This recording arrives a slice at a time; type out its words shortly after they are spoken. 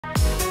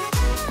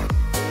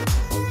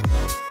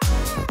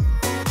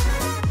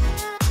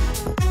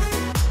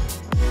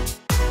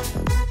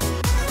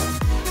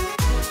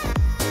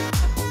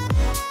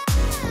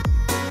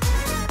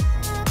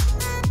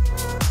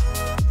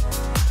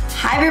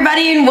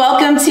everybody, and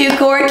welcome to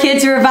Core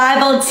Kids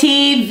Revival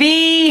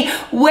TV,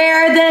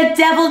 where the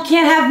devil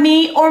can't have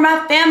me or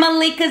my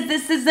family, because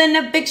this is an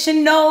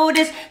eviction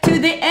notice to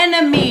the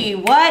enemy.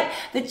 What?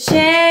 The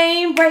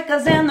chain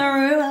breakers in the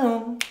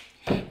room.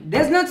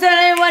 There's no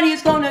telling what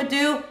he's gonna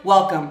do.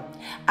 Welcome.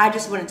 I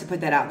just wanted to put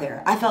that out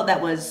there. I felt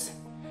that was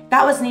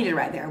needed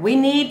right there. We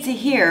need to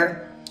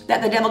hear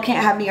that the devil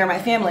can't have me or my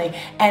family.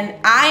 And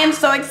I am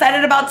so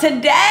excited about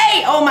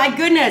today. Oh my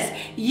goodness.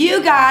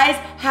 You guys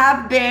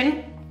have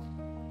been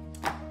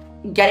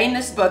getting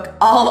this book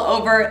all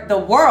over the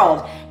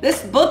world.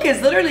 This book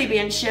is literally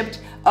being shipped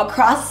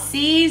across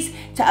seas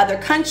to other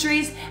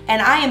countries,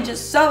 and I am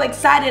just so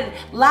excited.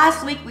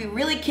 Last week we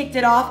really kicked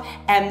it off,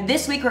 and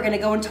this week we're gonna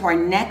go into our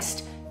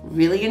next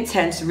really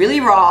intense, really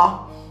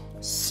raw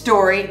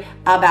story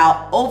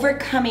about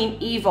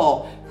overcoming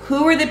evil.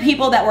 Who are the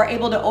people that were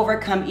able to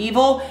overcome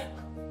evil?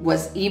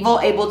 Was evil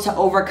able to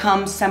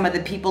overcome some of the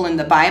people in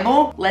the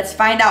Bible? Let's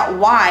find out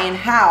why and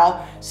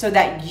how so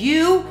that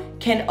you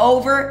can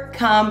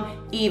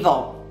overcome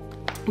evil.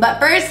 But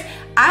first,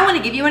 I want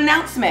to give you an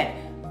announcement.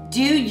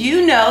 Do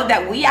you know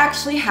that we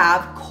actually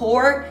have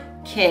Core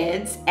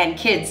Kids and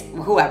kids,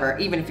 whoever,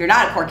 even if you're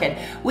not a Core Kid,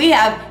 we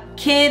have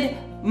kid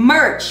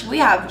merch. We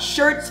have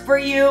shirts for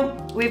you.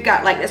 We've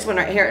got like this one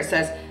right here. It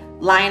says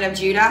Lion of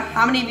Judah.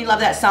 How many of you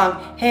love that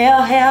song?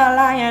 Hail, hail,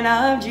 Lion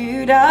of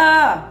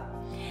Judah.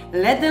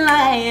 Let the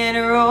lion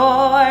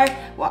roar.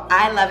 Well,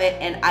 I love it,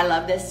 and I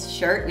love this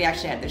shirt. We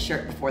actually had this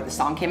shirt before the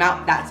song came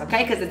out. That's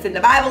okay, because it's in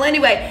the Bible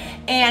anyway.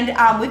 And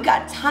we've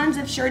got tons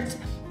of shirts,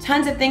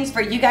 tons of things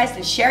for you guys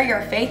to share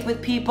your faith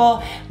with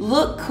people.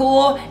 Look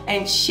cool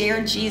and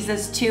share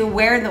Jesus too.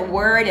 Wear the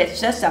word.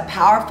 It's just a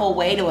powerful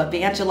way to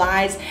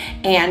evangelize.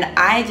 And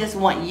I just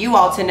want you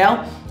all to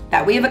know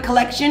that we have a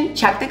collection.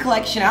 Check the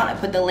collection out. I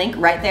put the link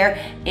right there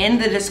in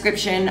the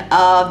description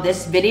of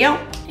this video.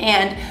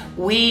 And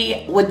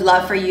we would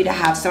love for you to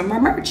have some of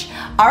our merch.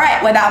 All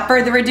right, without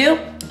further ado,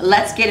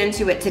 let's get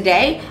into it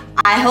today.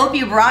 I hope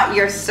you brought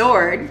your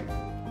sword.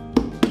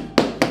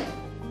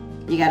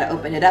 You gotta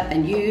open it up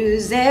and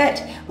use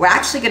it. We're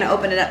actually gonna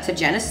open it up to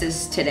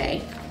Genesis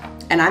today.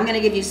 And I'm gonna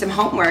give you some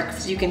homework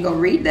so you can go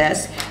read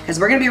this, because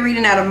we're gonna be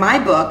reading out of my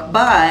book,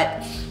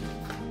 but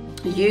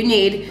you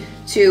need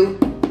to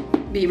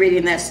be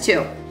reading this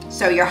too.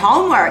 So your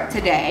homework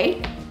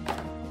today,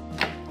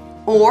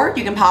 or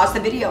you can pause the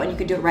video and you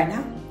can do it right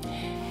now,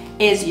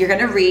 is you're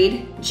gonna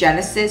read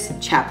Genesis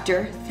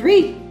chapter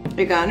 3.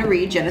 You're gonna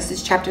read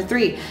Genesis chapter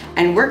 3,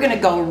 and we're gonna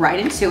go right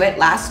into it.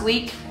 Last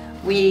week,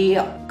 we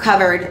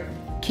covered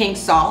King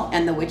Saul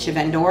and the Witch of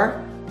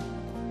Endor,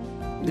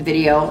 the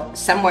video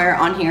somewhere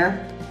on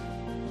here.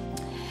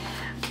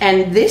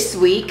 And this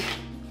week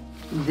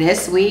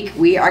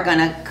we are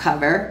gonna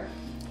cover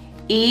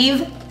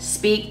Eve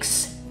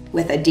speaks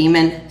with a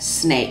demon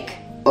snake.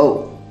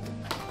 Oh,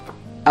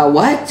 a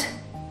what?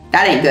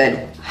 That ain't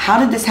good. How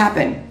did this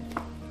happen?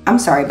 I'm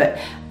sorry, but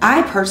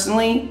I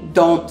personally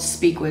don't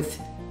speak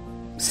with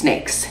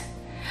snakes.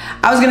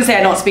 I was gonna say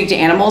I don't speak to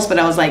animals, but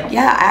I was like,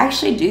 yeah, I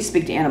actually do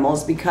speak to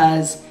animals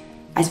because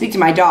I speak to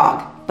my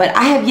dog, but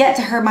I have yet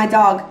to hear my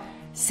dog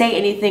say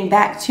anything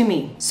back to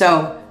me.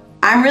 So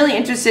I'm really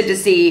interested to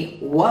see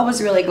what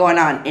was really going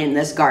on in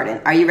this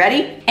garden. Are you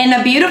ready? In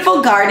the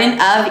beautiful Garden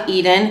of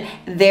Eden,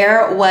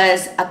 there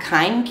was a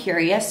kind,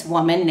 curious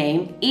woman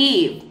named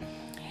Eve.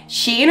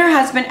 She and her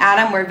husband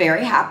Adam were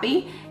very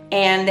happy,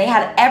 and they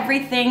had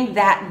everything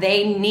that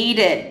they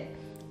needed.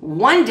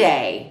 One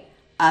day,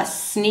 a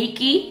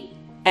sneaky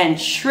and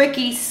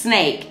tricky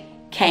snake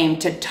came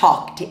to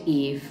talk to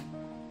Eve.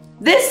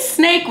 This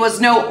snake was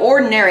no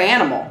ordinary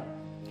animal.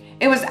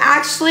 It was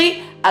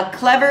actually a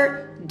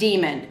clever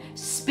demon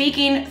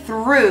speaking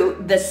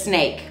through the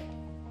snake.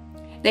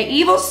 The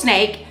evil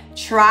snake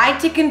tried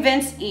to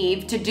convince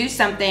Eve to do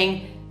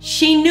something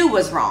she knew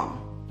was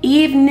wrong.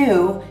 Eve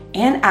knew,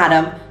 and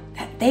Adam,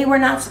 that they were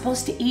not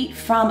supposed to eat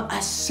from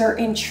a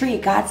certain tree.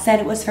 God said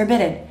it was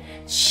forbidden.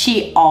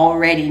 She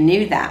already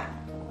knew that.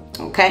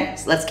 Okay,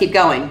 so let's keep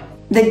going.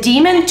 The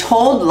demon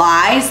told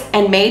lies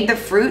and made the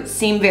fruit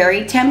seem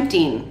very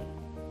tempting.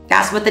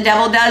 That's what the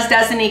devil does,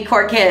 doesn't he,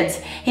 Core Kids?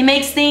 He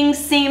makes things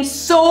seem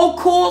so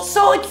cool,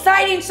 so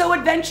exciting, so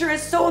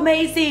adventurous, so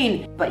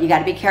amazing. But you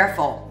gotta be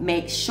careful.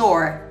 Make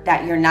sure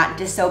that you're not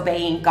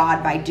disobeying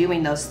God by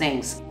doing those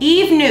things.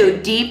 Eve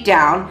knew deep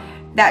down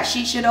that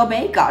she should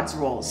obey God's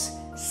rules.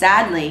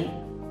 Sadly,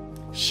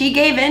 she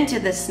gave in to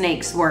the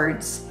snake's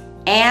words,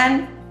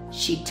 and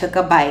she took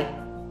a bite.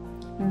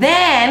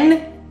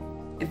 Then,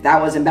 if that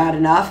wasn't bad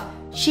enough,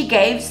 she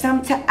gave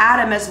some to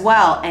Adam as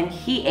well, and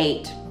he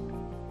ate.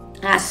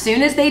 As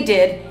soon as they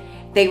did,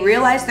 they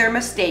realized their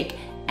mistake,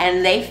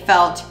 and they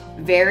felt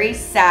very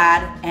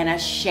sad and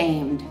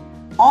ashamed.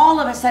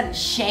 All of a sudden,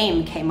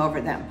 shame came over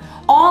them.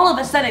 All of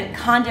a sudden,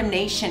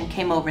 condemnation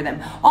came over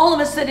them. All of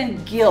a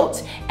sudden,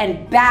 guilt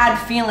and bad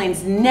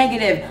feelings,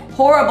 negative,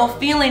 horrible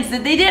feelings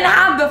that they didn't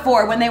have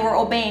before when they were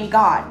obeying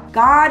God.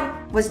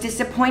 God was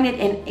disappointed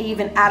in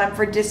Eve and Adam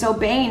for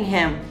disobeying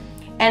him,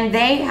 and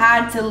they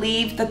had to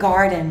leave the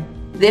garden.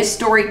 This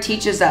story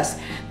teaches us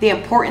the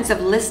importance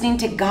of listening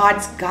to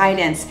God's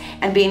guidance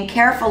and being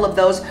careful of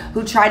those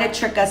who try to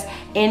trick us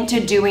into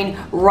doing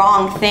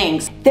wrong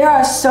things. There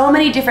are so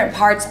many different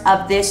parts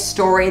of this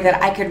story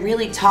that I could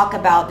really talk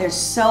about. There's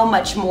so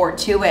much more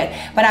to it,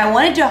 but I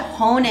wanted to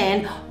hone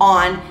in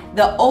on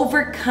the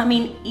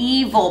overcoming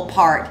evil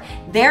part.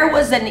 There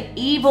was an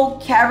evil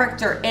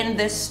character in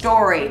this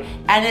story,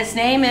 and his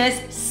name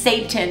is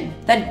Satan,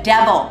 the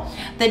devil.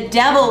 The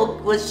devil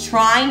was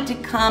trying to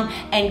come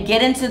and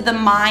get into the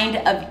mind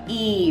of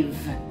Eve.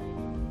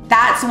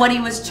 That's what he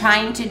was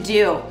trying to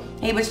do.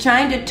 He was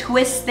trying to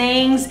twist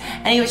things,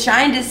 and he was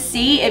trying to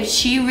see if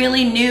she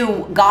really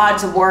knew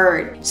God's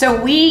word.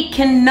 So we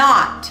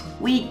cannot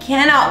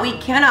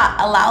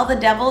allow the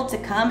devil to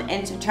come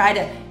and to try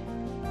to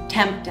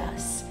tempt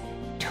us,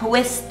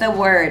 twist the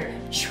word,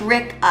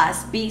 trick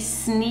us, be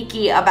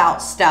sneaky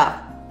about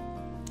stuff.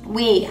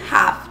 We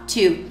have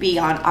to be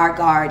on our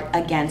guard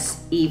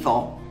against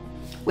evil.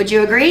 Would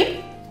you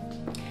agree?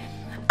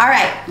 All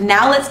right,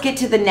 now let's get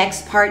to the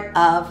next part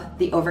of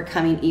the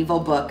Overcoming Evil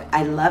book.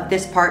 I love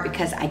this part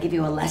because I give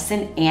you a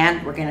lesson,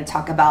 and we're gonna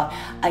talk about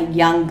a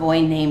young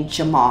boy named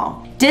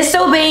Jamal.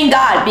 Disobeying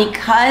God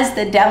because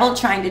the devil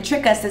trying to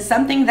trick us is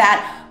something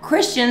that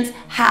Christians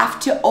have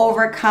to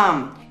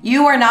overcome.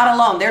 You are not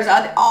alone. There's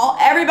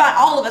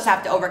all of us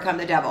have to overcome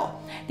the devil.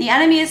 The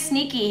enemy is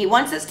sneaky. He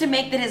wants us to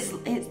make that his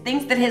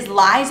thinks that his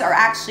lies are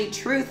actually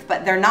truth,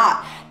 but they're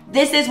not.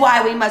 This is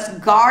why we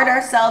must guard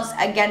ourselves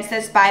against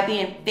this by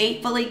being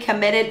faithfully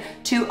committed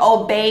to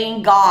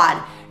obeying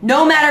God.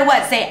 No matter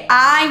what, say,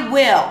 I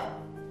will.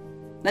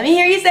 Let me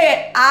hear you say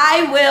it.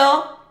 I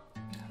will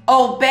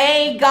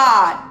obey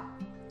God.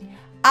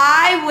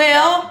 I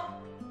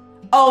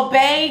will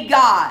obey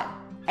God.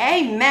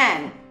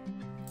 Amen.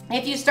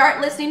 If you start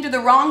listening to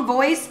the wrong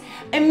voice,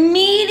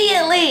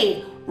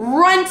 immediately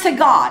run to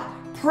God.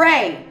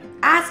 Pray.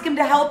 Ask him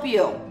to help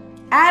you.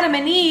 Adam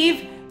and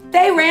Eve,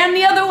 they ran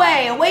the other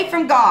way, away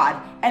from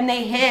God, and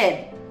they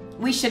hid.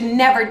 We should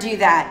never do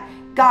that.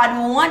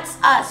 God wants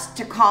us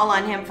to call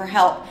on him for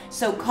help,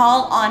 so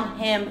call on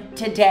him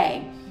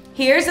today.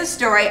 Here's a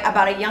story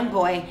about a young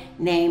boy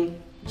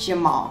named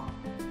Jamal.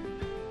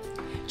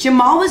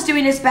 Jamal was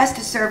doing his best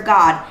to serve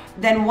God.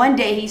 Then one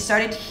day he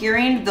started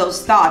hearing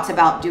those thoughts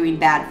about doing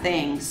bad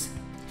things.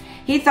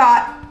 He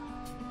thought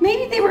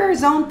maybe they were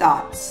his own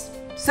thoughts,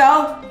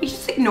 so he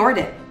just ignored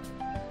it.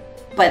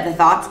 But the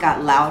thoughts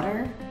got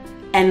louder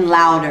and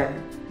louder.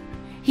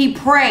 He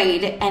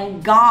prayed,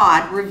 and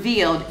God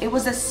revealed it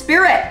was a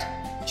spirit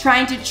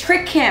trying to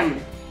trick him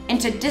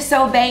into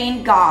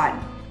disobeying God.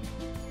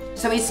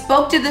 So he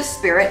spoke to the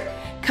spirit,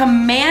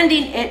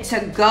 commanding it to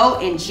go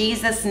in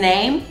Jesus'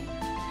 name,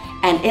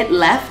 and it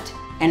left,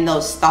 and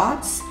those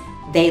thoughts,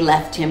 they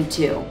left him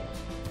too.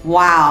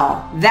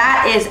 Wow,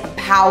 that is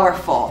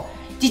powerful.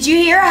 Did you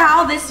hear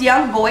how this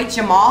young boy,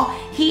 Jamal,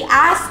 he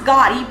asked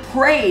God, he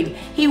prayed,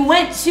 he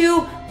went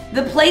to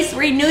the place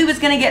where he knew he was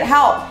going to get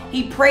help.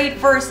 He prayed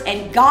first,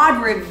 and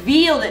God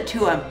revealed it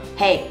to him.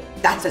 Hey,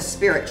 that's a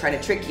spirit trying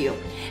to trick you.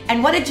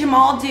 And what did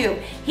Jamal do?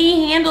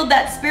 He handled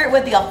that spirit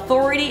with the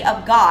authority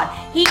of God.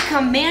 He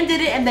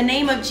commanded it in the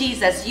name of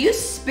Jesus. You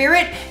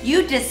spirit,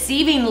 you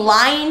deceiving,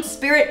 lying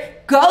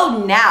spirit,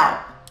 go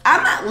now.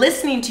 I'm not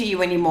listening to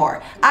you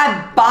anymore.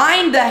 I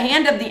bind the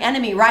hand of the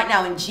enemy right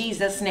now in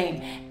Jesus'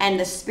 name. And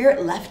the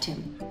spirit left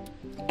him.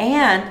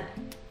 And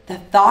the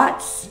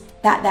thoughts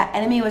that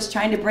enemy was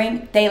trying to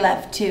bring, they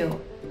left too.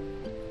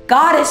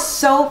 God is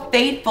so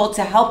faithful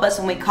to help us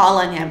when we call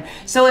on him.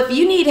 So if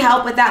you need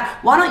help with that,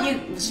 why don't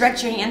you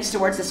stretch your hands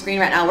towards the screen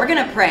right now? We're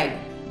gonna pray.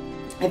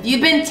 If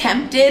you've been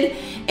tempted,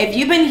 if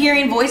you've been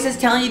hearing voices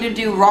telling you to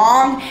do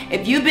wrong,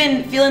 if you've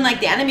been feeling like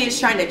the enemy is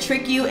trying to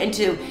trick you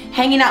into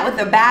hanging out with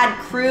the bad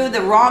crew,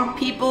 the wrong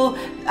people,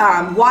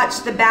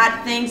 watch the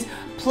bad things,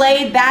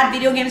 play bad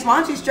video games, why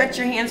don't you stretch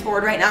your hands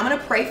forward right now? I'm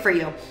gonna pray for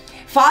you.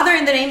 Father,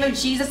 in the name of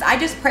Jesus, I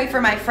just pray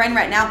for my friend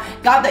right now,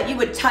 God, that you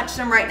would touch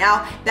them right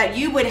now, that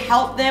you would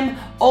help them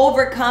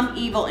overcome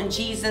evil in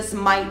Jesus'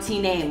 mighty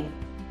name.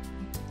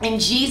 In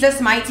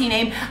Jesus' mighty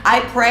name, I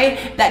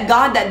pray that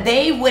God, that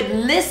they would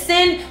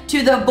listen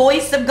to the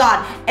voice of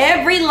God.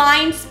 Every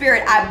lying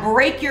spirit, I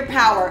break your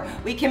power.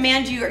 We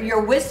command you,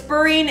 you're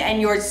whispering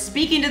and you're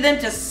speaking to them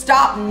to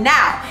stop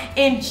now.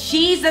 In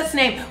Jesus'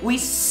 name, we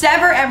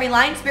sever every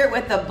lying spirit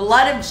with the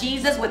blood of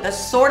Jesus, with the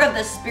sword of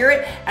the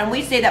Spirit. And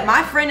we say that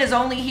my friend is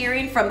only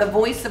hearing from the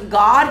voice of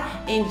God.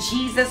 In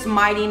Jesus'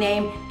 mighty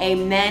name,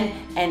 amen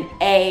and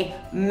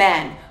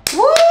amen.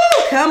 Woo!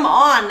 Come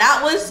on,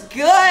 that was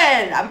good.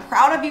 I'm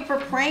proud of you for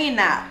praying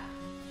that.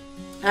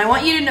 And I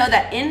want you to know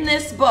that in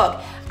this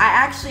book, I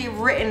actually have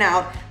written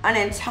out an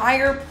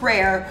entire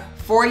prayer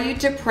for you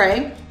to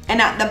pray. And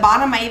at the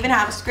bottom, I even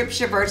have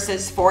scripture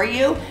verses for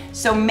you.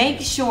 So make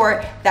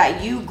sure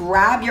that you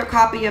grab your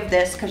copy of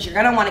this, because you're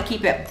gonna wanna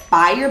keep it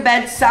by your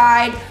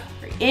bedside,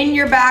 or in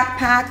your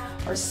backpack,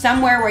 or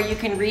somewhere where you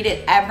can read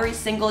it every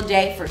single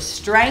day for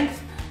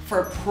strength,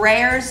 for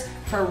prayers,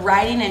 for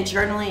writing and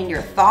journaling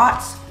your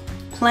thoughts.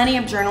 Plenty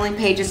of journaling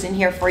pages in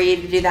here for you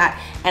to do that.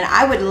 And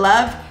I would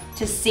love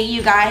to see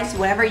you guys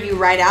whenever you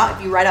write out.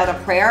 If you write out a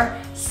prayer,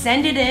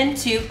 send it in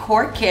to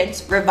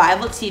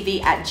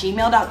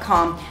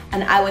corekidsrevivaltv@gmail.com,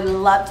 and I would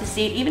love to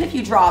see it. Even if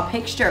you draw a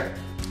picture,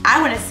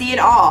 I want to see it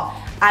all.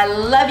 I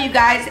love you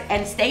guys,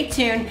 and stay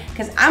tuned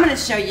because I'm going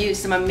to show you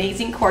some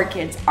amazing Core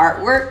Kids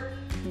artwork,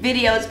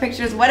 videos,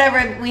 pictures,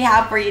 whatever we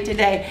have for you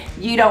today.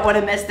 You don't want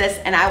to miss this,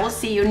 and I will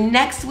see you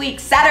next week,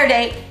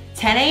 Saturday,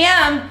 10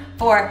 a.m.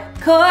 for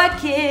Core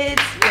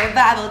Kids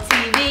Revival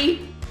TV.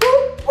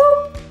 Whoop,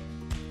 whoop.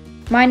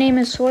 My name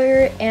is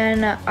Sawyer,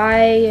 and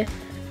I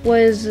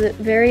was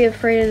very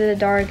afraid of the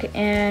dark,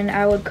 and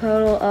I would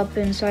cuddle up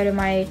inside of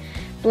my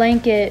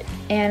blanket,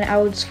 and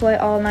I would sweat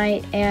all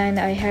night, and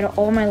I had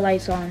all my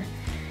lights on.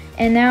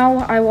 And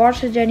now I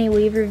watched the Jenny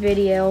Weaver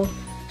video,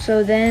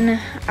 so then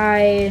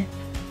I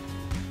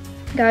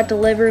got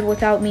delivered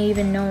without me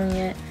even knowing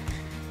it.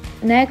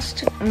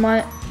 Next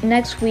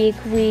week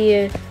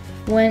we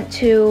went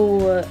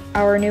to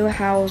our new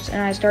house,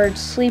 and I started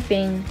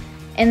sleeping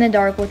in the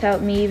dark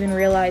without me even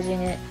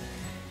realizing it.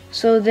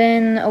 So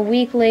then a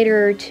week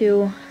later or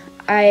two,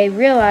 I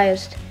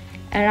realized,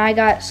 and I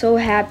got so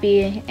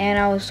happy, and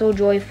I was so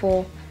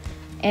joyful,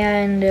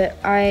 and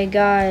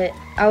I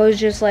was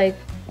just like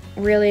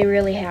really,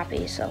 really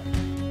happy. So